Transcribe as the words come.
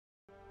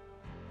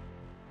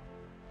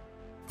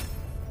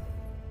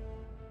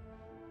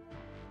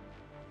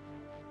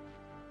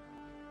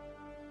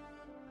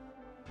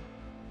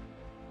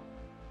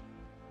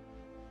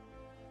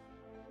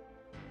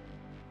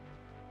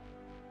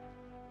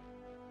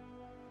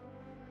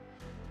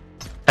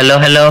Hello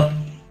hello.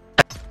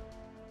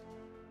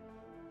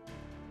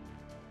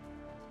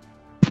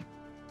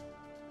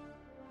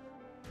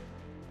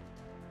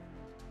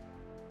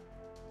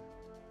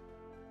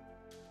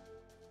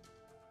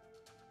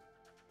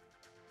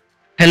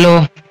 Hello.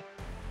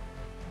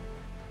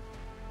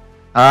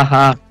 हाँ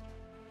हाँ।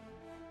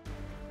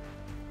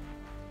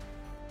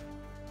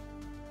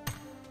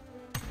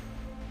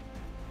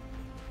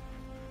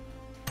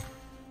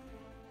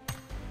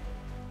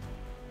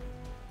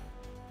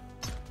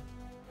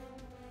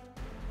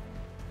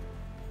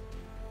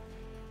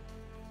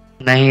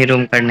 नहीं,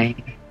 रूम पर नहीं।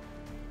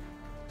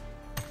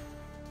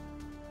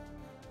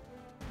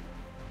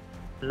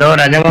 Hello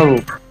Raja Babu.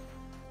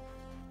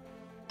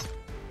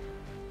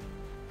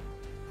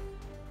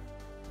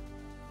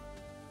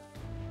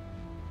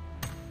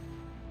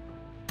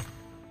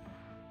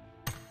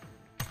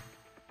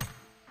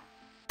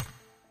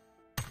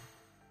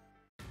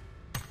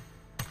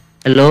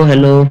 Hello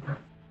hello.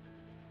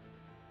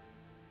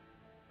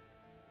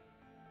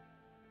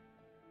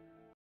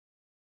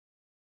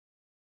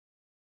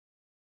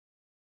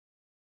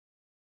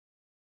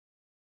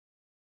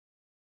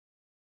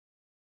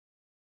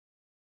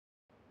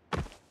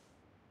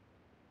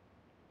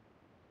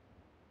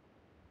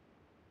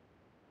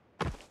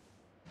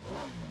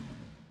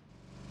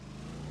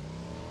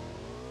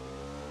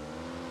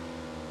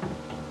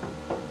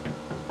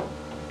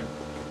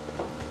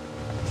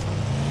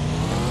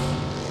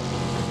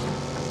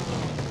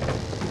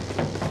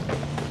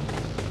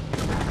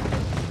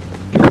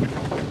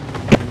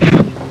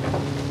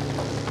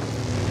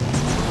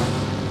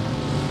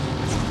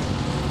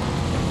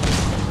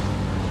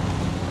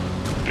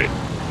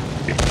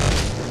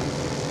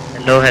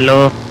 Hello hello.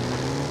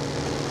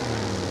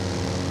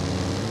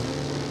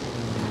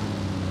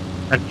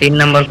 Sir 3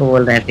 number को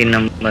बोल रहे हैं, 3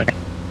 नंबर।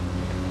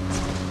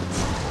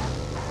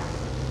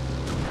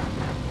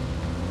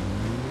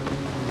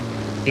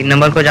 3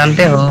 नंबर को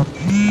जानते हो?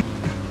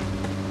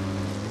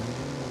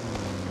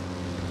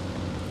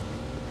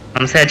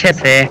 हमसे अच्छे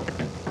से।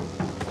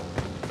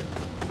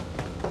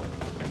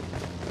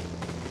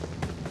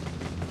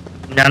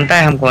 जानता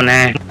है हम कौन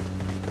है?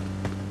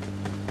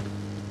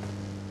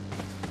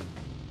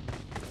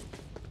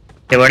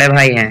 ये बड़े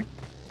भाई हैं।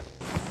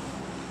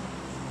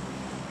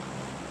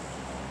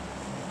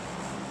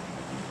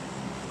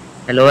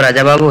 Hello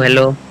Raja Babu,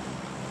 hello.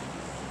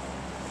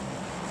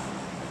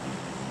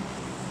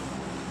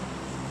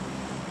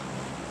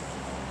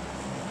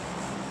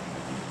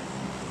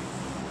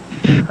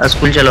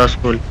 School चलो,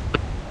 school.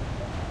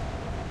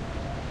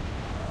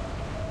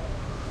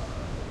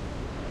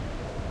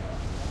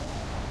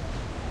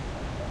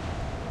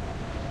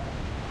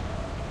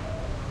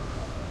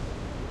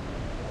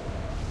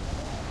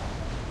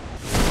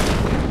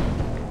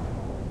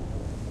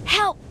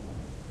 Help!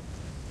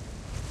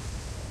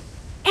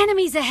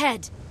 Enemies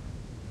ahead!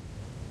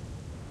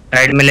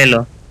 Side में ले लो।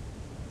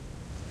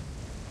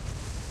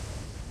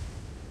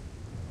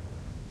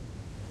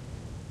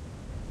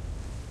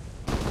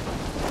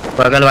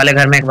 बगल वाले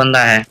घर में एक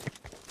बंदा है।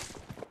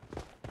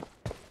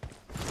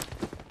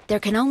 There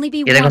can only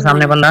be ये देखो one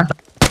सामने winner. बंदा।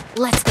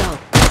 Let's go.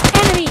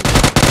 Enemy!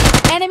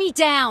 Enemy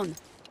down!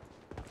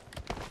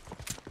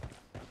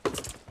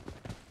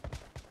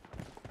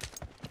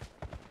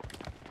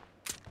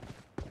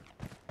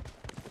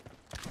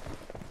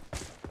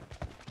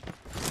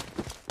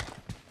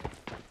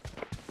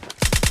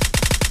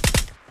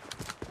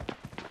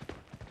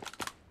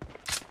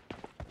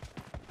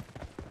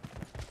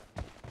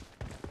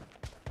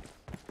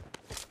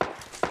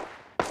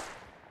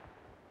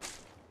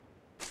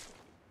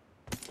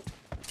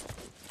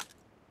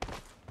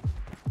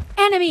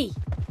 Enemy!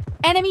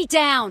 Enemy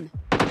down!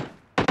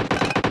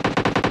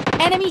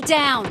 Enemy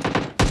down!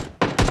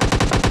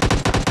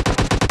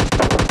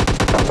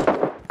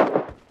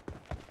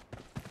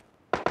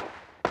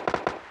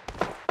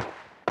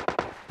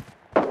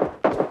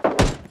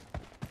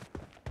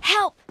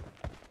 Help!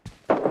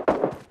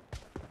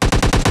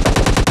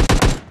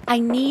 I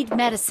need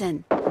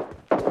medicine.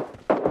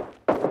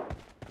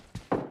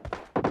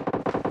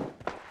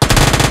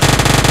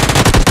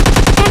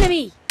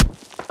 Enemy!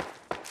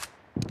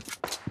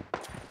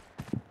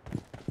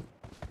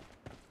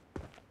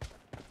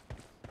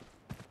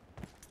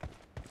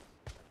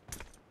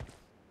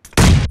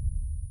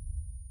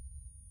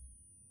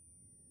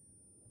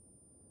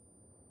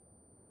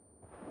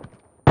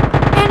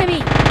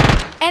 Enemy!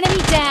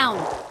 Enemy down!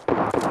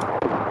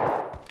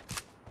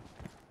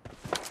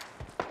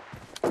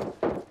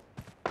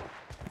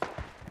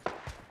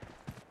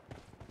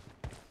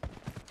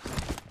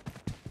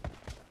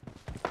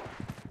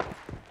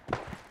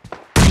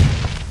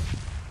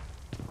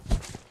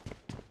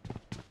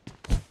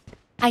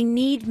 I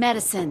need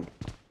medicine.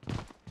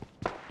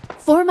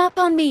 Form up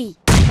on me.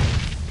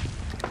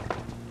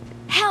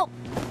 Help!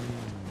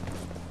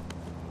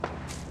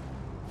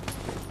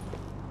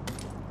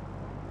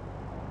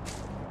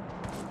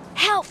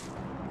 Help!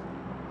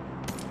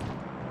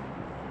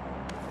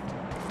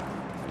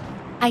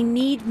 I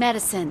need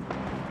medicine.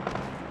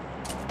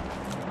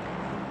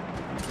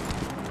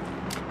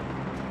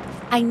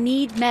 I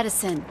need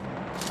medicine.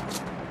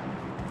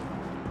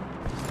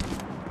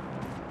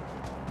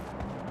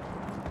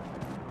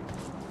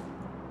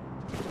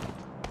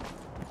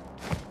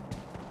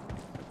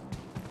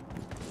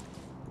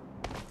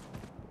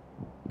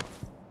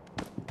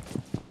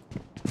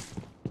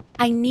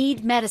 I need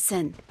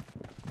medicine.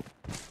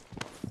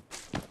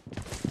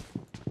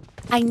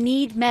 I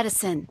need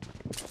medicine.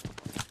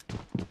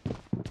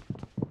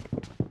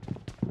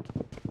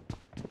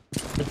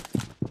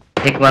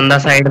 एक बंदा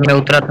side में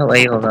उतरा था,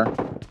 वही होगा।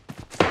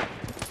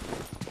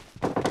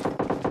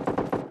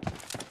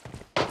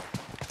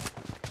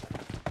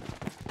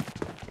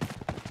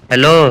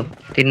 Hello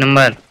 3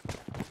 number.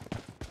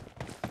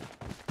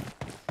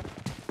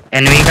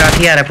 Enemy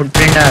काफी आ रहा है,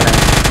 फुटप्रिंट आ रहा है।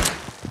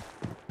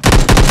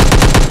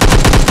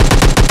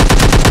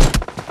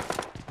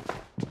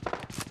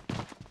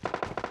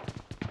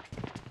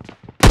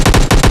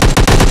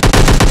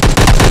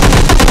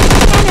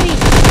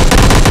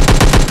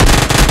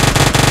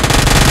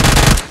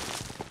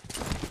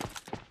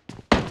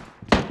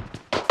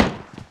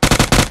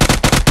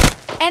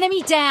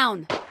 Enemy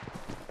down!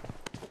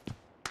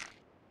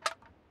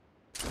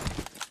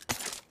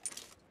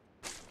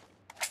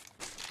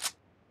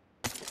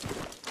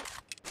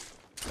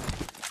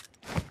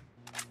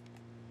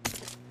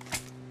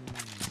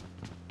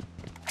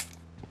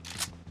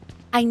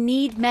 I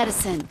need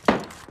medicine.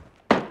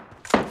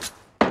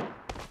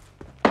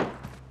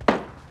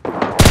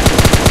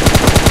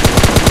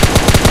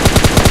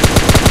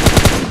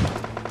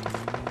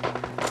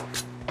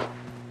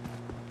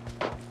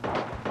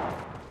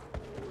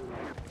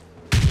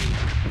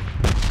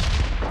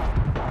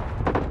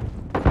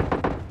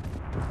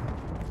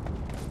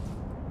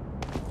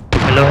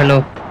 Hello hello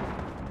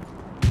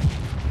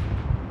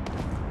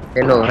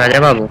hello Raja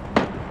Babu.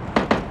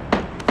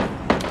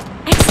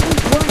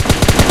 Excellent work.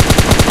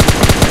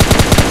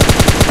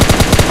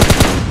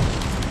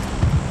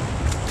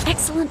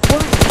 Excellent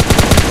work.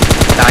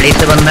 गाड़ी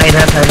से बंदा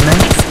इधर साइड में।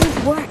 Excellent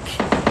work.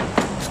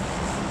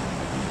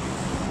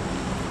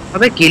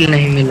 अबे किल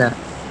नहीं मिला।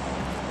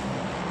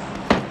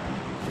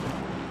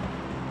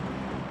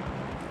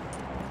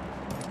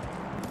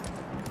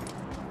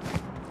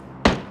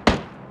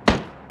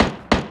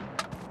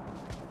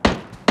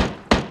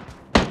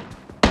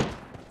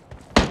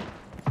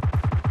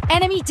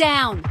 Enemy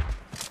down!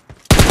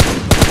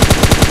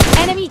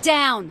 Enemy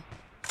down!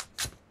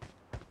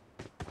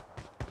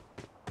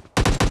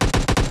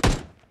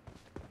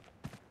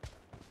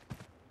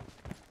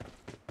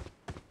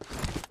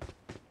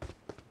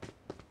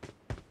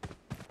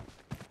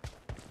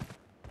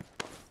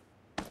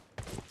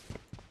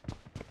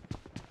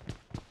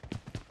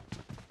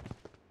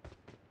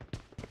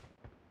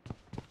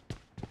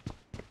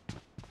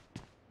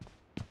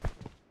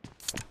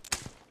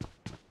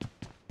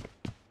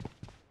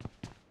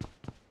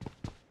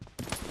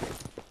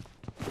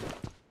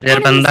 इधर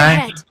Enemies बंदा है।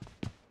 ahead!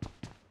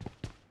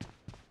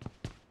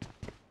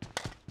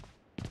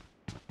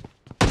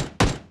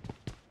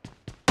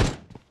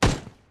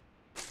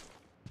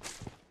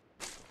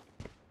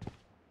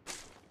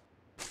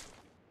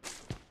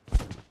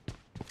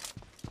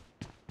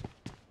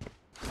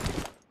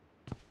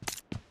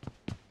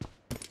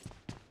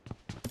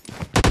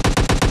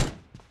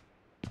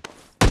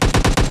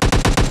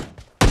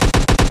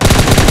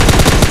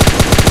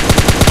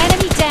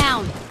 Enemy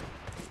down!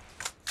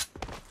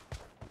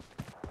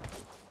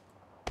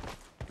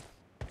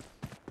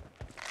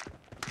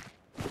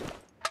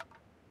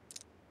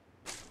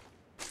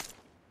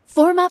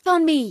 Form up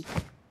on me.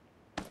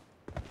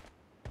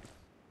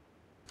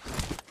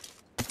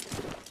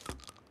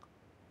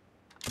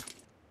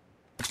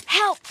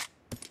 Help!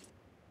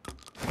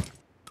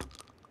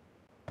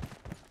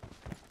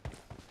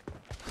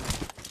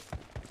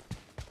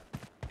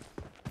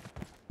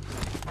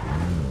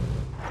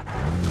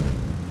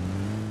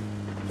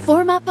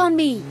 Form up on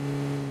me.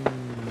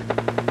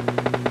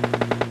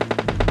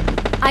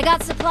 I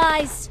got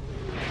supplies.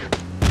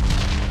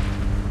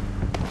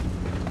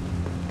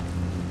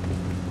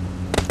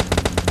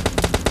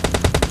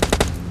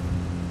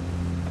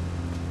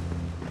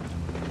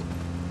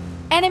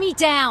 Enemy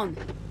down!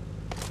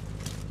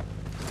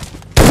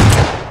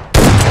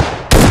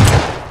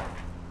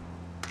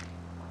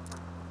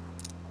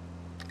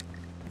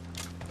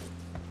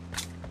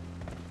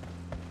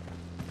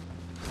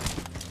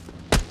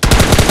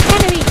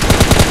 Enemy!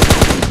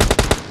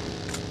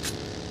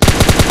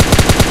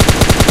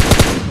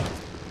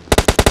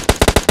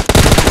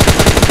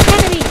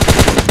 Enemy!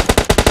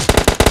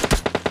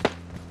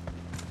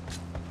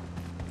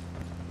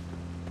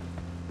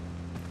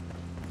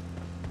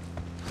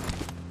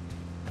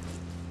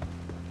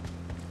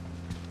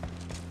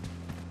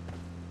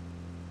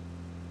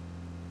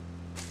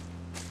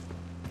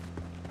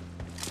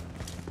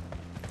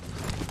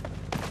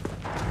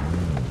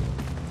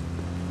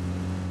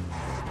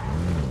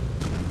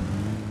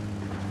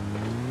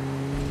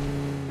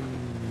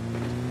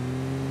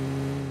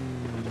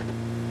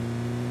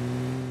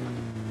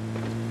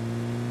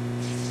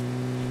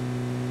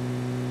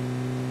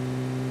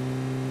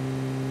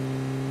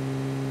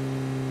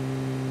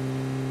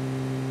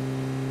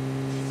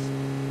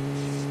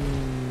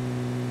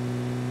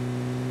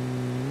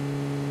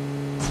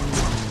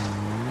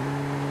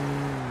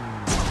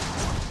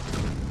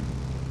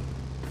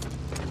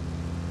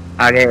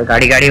 आगे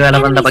गाड़ी वाला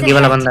बंदा, Enemies बग्गी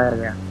वाला ahead. बंदा आ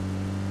गया।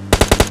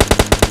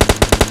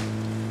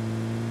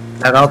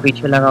 लगाओ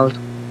पीछे लगाओ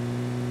उसको।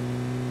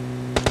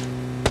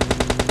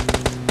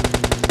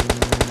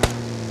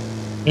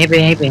 यहीं पे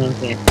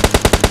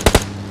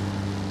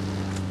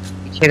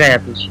पीछे गया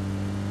पीछे।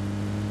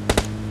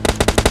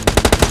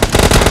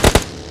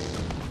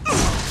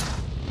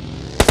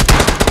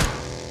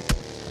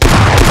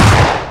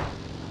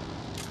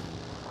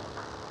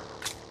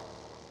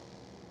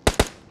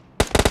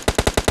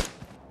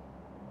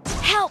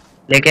 Help!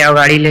 लेके आओ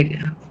गाड़ी लेके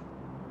आओ।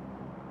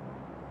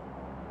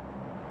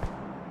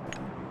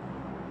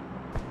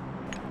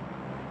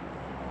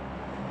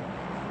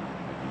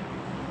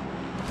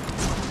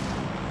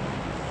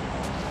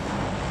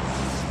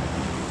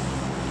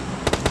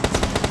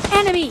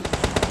 Enemy!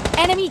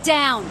 Enemy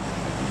down!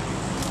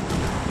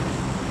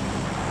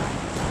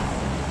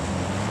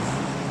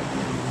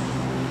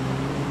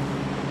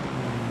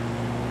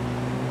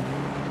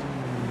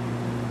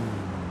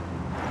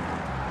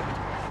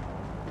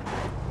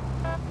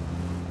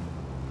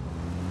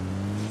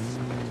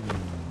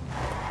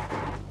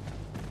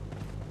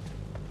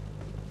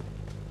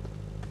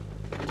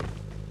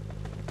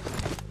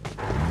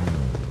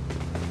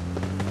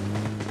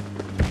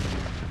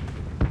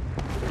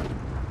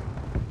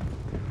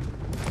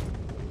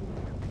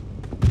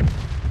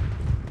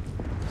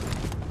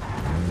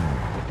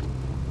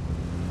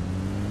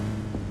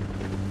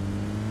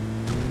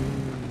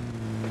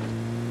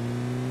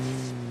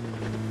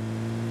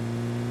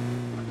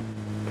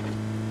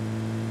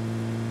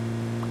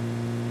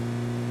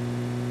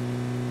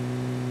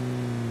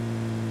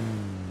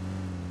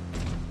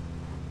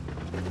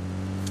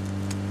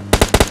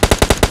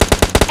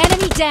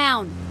 Enemy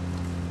down!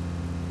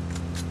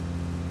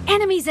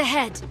 Enemies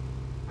ahead!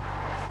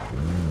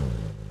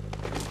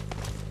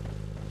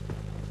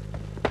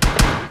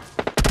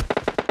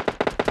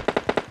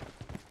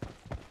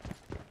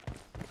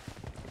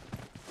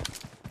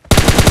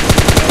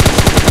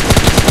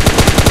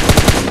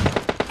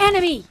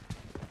 Enemy!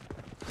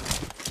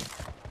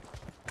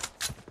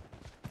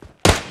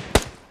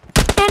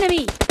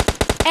 Enemy!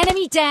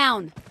 Enemy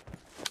down!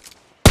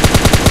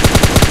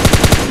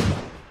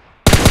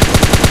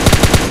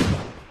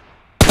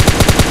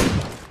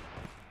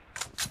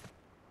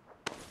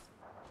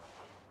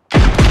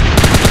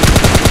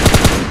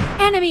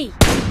 Enemy!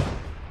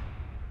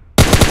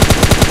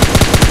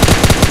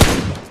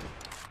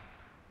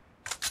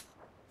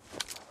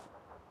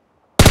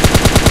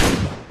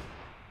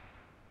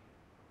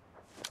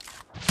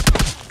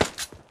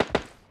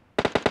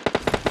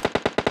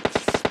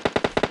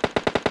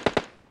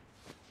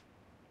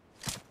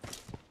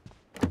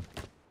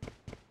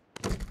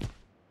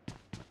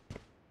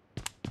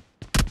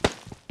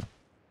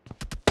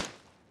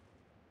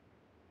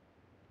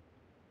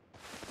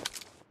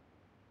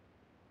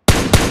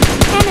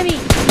 Enemy!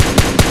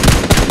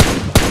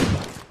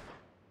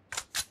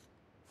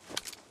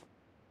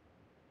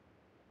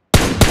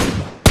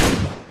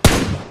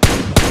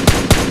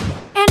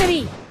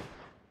 Enemy!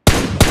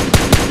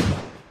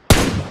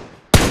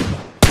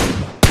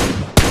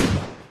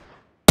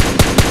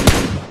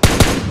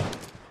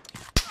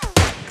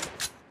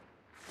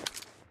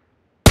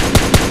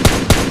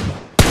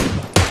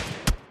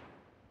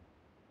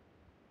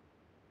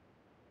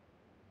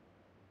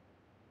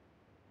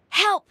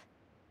 Help!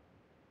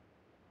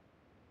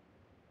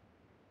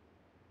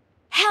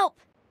 Help!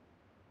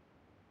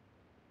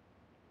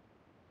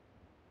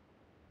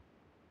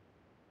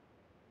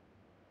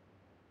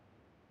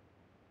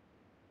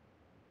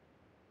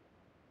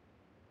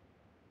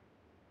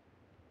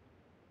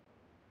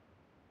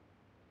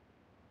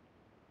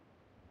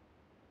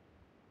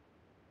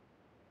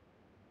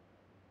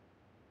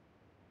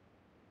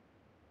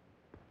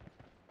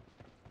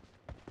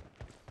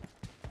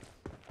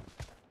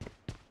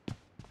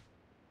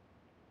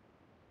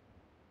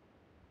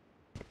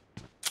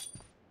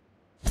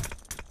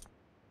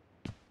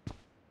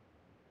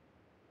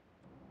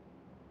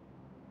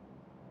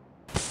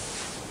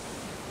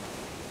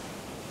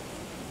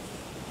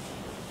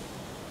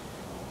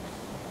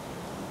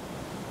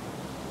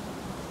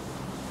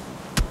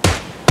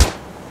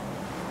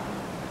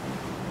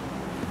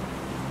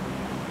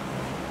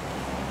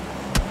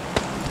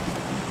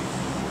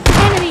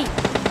 Enemy!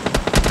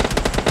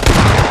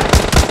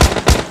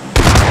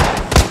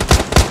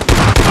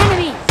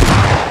 Enemy!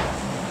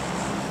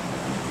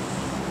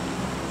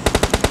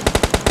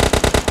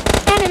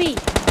 Enemy!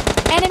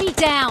 Enemy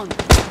down!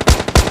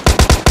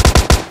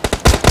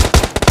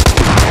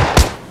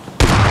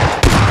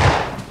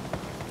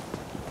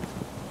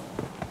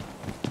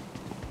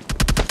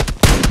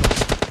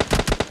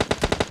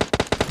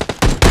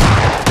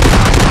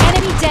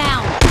 Enemy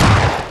down!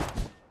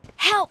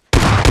 Help!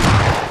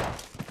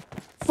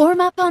 Form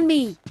up on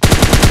me!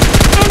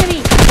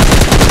 Enemy!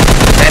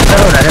 Back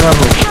करो अरे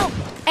बाबू। Help!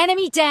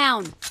 Enemy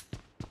down!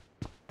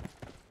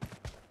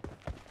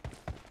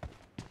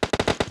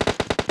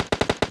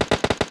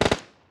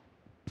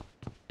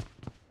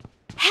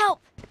 Help!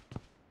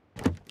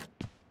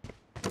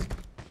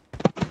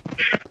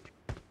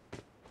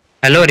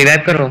 Hello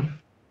revive करो।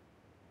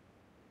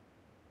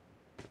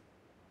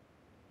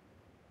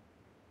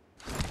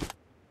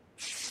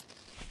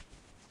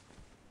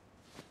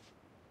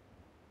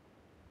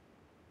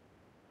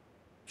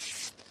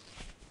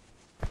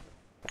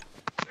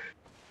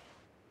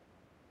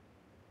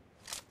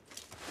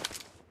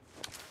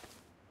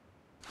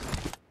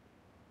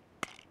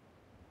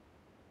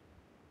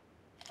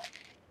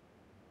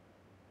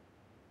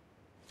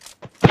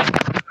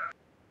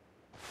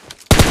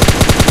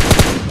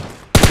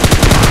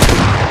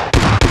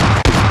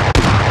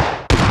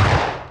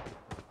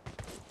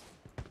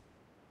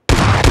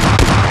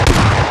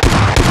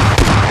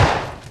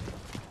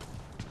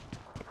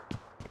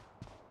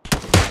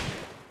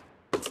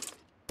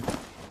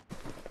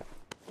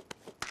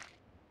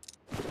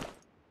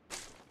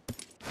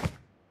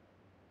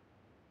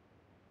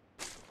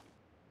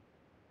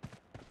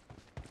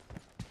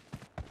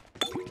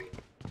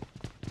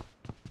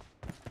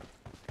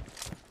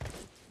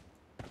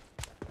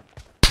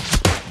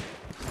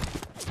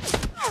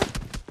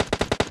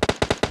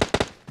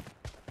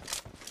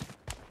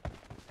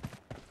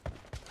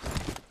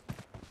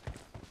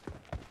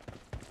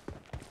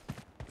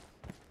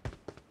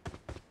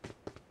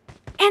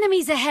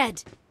 Enemies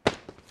ahead!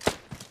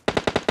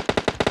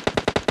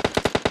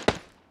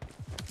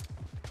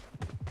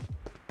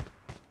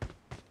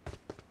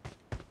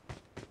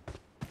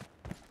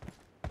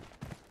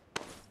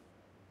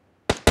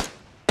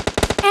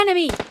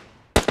 Enemy!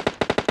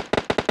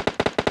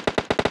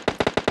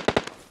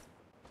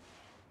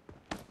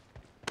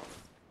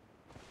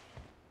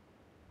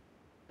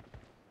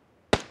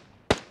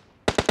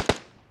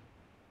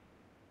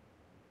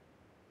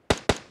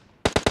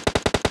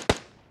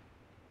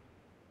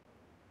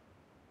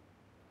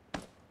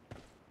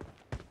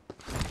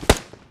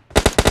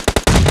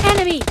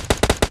 Enemy!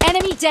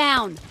 Enemy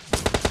down!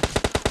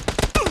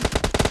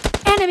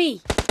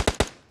 Enemy!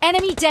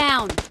 Enemy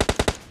down!